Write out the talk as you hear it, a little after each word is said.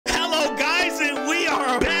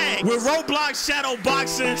With Roblox shadow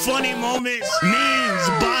boxing, funny moments, memes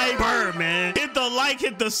by Bird, man. Hit the like,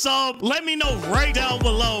 hit the sub. Let me know right down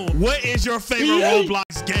below what is your favorite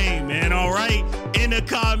Roblox game, man. All right, in the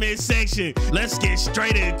comment section. Let's get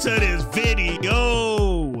straight into this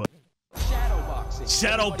video.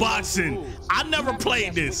 Shadow boxing. I never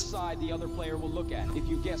played this.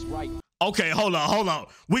 Okay, hold on.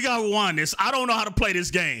 We gotta rewind this. I don't know how to play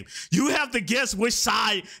this game. You have to guess which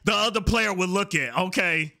side the other player will look at.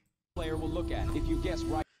 Okay.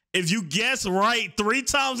 If you guess right 3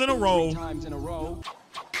 times in a row.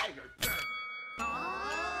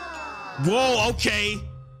 Whoa. Okay.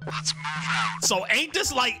 So ain't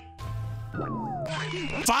this like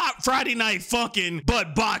Friday Night Funkin'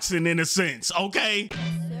 but boxing in a sense? Okay.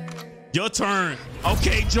 Your turn.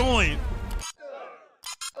 Okay, join.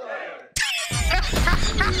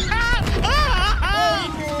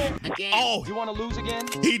 Again. Oh, you want to lose again?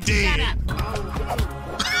 He did.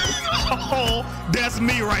 Oh, that's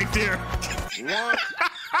me right there.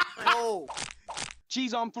 Oh.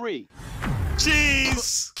 Cheese on 3.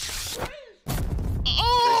 Cheese.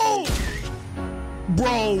 Oh,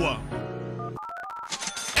 bro.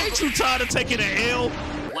 Ain't you tired of taking an L?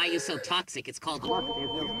 Why are you so toxic? It's called.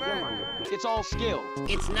 It's all skill.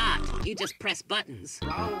 It's not. You just press buttons.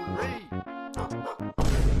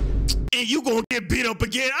 And you gonna get beat up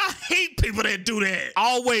again. I hate people that do that.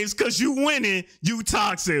 Always, cause you winning, you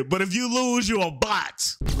toxic. But if you lose, you a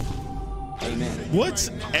bot. Amen. What?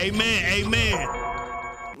 Amen.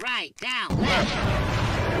 Right, down.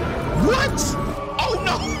 What? Oh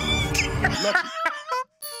no.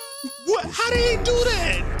 What? How did he do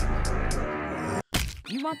that?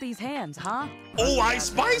 You want these hands, huh? Oh, Ice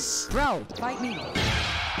Spice? Bro, fight me.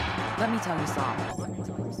 Let me tell you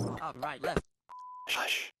something. All right, left.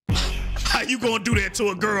 Hush. How you gonna do that to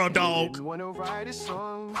a girl, dog?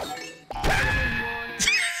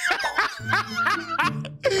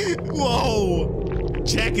 Whoa.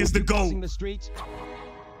 Jack is the GOAT. The streets.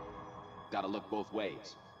 Gotta look both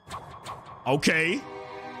ways. Okay.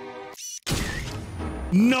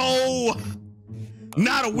 No.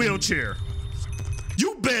 Not a wheelchair.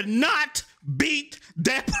 You better not beat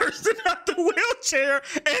that person out the wheelchair.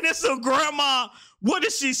 And it's a grandma. What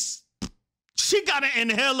is she? She got an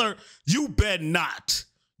inhaler. You better not.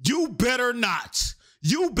 You better not.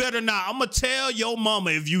 You better not. I'm going to tell your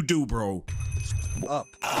mama if you do, bro. Up.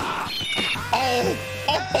 Oh.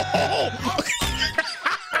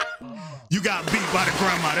 You got beat by the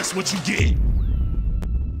grandma. That's what you get.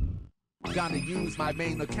 Gotta use my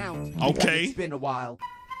main account. Okay. It's been a while.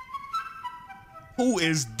 Who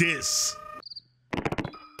is this?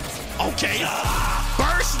 Okay.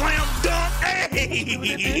 First slam dunk.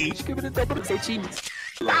 Hey.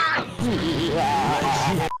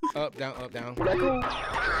 Up, down.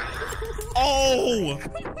 Oh.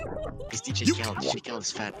 It's DJ Khaled. DJ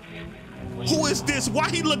Khaled's fat. Who is this? Why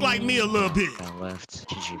he look like me a little bit? Down left.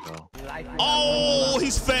 GG, bro. Oh,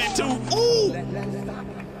 he's fat too. Ooh.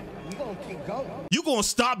 You gonna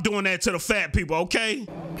stop doing that to the fat people, okay?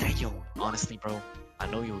 Hey, yo, honestly, bro, I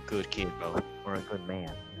know you're a good kid, bro, or a good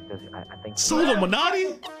man. Because I think. Solo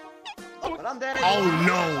Minati? Oh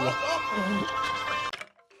no.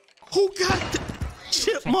 Who got the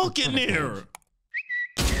chipmunk in there?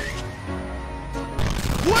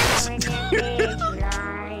 What?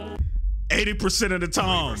 80% of the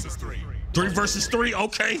time. 3 versus 3,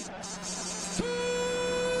 okay.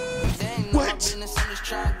 What?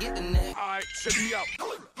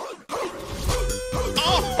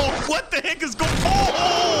 Oh, what the heck is going on?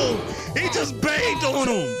 Oh, he just banged on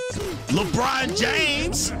him. LeBron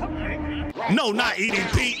James? No, not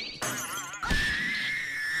EDP.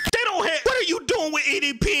 They don't have, what are you doing with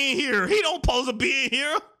EDP in here? He don't supposed to be in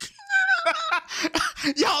here.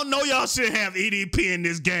 Y'all know y'all shouldn't have EDP in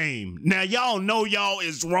this game. Now, y'all know y'all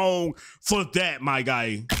is wrong for that, my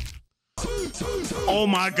guy. Oh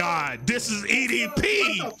my God, this is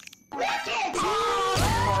EDP.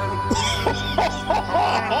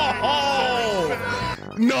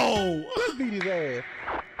 No. Let's beat his ass.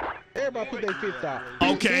 Everybody put their fists out.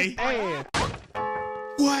 Okay.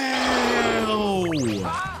 Wow.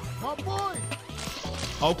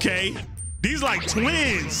 Okay. These like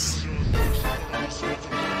twins.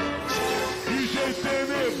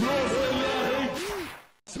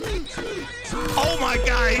 Oh my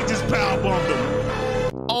God, he just powerbombed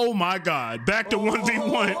him. Oh my God, back to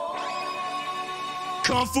 1v1.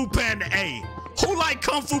 Kung Fu Panda, hey, who like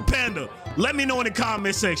Kung Fu Panda? Let me know in the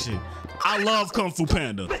comment section. I love Kung Fu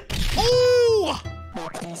Panda. Ooh!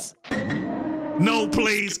 No,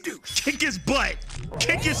 please, kick his butt.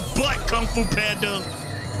 Kick his butt, Kung Fu Panda.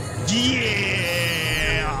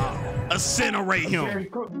 Yeah. incinerate him.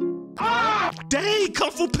 Dang,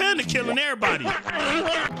 Kung Fu Panda killing everybody.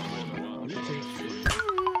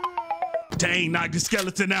 Dang, knock the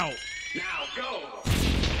skeleton out. Now go.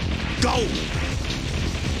 Go.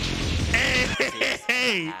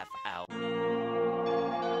 Hey.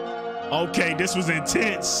 Okay, this was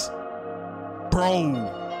intense.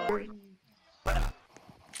 Bro.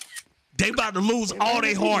 They about to lose all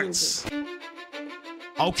their hearts.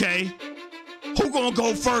 Okay. Who gonna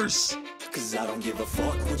go first? Cause I don't give a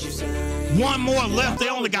fuck what you say. One more left. They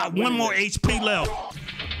only got one more HP left.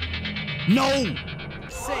 No.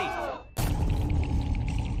 Safe.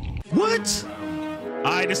 What? All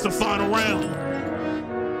right, it's the final round.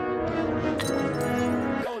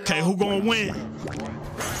 Okay, who gonna win?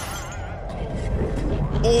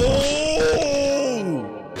 Oh!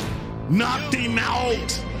 Knocked him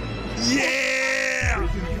out. Yeah!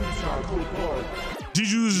 Did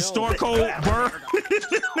you use the store code, Burr?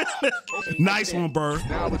 Nice one, Burr.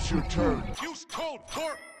 Now it's your turn. Use code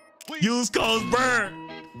Burr. Use code Burr.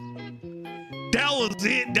 That was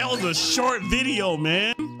it. That was a short video,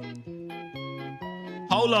 man.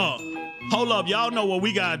 Hold up. Hold up. Y'all know what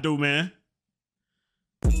we gotta do, man.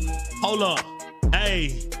 Hold up.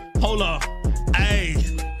 Hey. Hold up. Hey.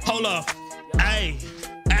 Hold up. Hey.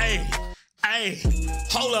 Hey. Hey.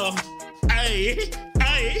 Hold up. Hey.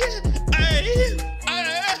 Hey. Hey.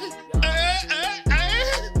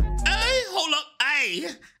 Hey. Hold up. Hey.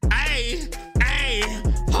 Hey. Hey.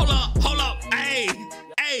 Hold up. Hold up. Hey.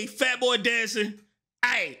 Hey. Fat boy dancing.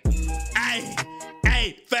 Hey. Hey.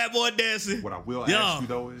 Hey. Fat boy dancing. What I will ask you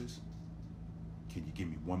though is, can you give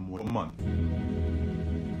me one more month?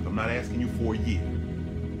 I'm not asking you for a year.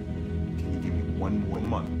 Can you give me one more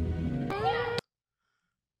month?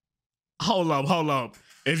 Hold up, hold up.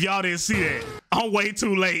 If y'all didn't see that, I'm way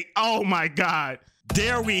too late. Oh my God.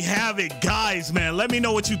 There we have it, guys, man. Let me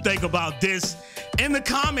know what you think about this in the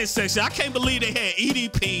comment section. I can't believe they had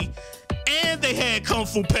EDP and they had Kung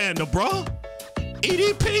Fu Panda, bro.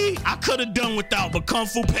 EDP, I could have done without, but Kung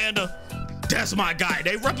Fu Panda, that's my guy.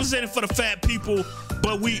 They represented for the fat people,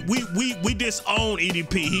 but we disown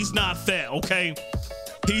EDP. He's not fat, okay?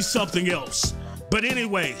 He's something else. But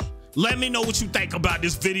anyway, let me know what you think about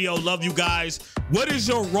this video. Love you guys. What is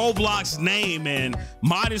your Roblox name, man?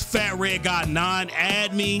 Mine is Fat Red Guy 9.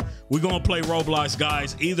 Add me. We're gonna play Roblox,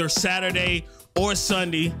 guys, either Saturday or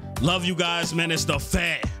Sunday. Love you guys, man. It's the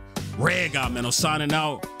Fat Red Guy, man. I'm signing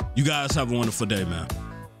out. You guys have a wonderful day, man.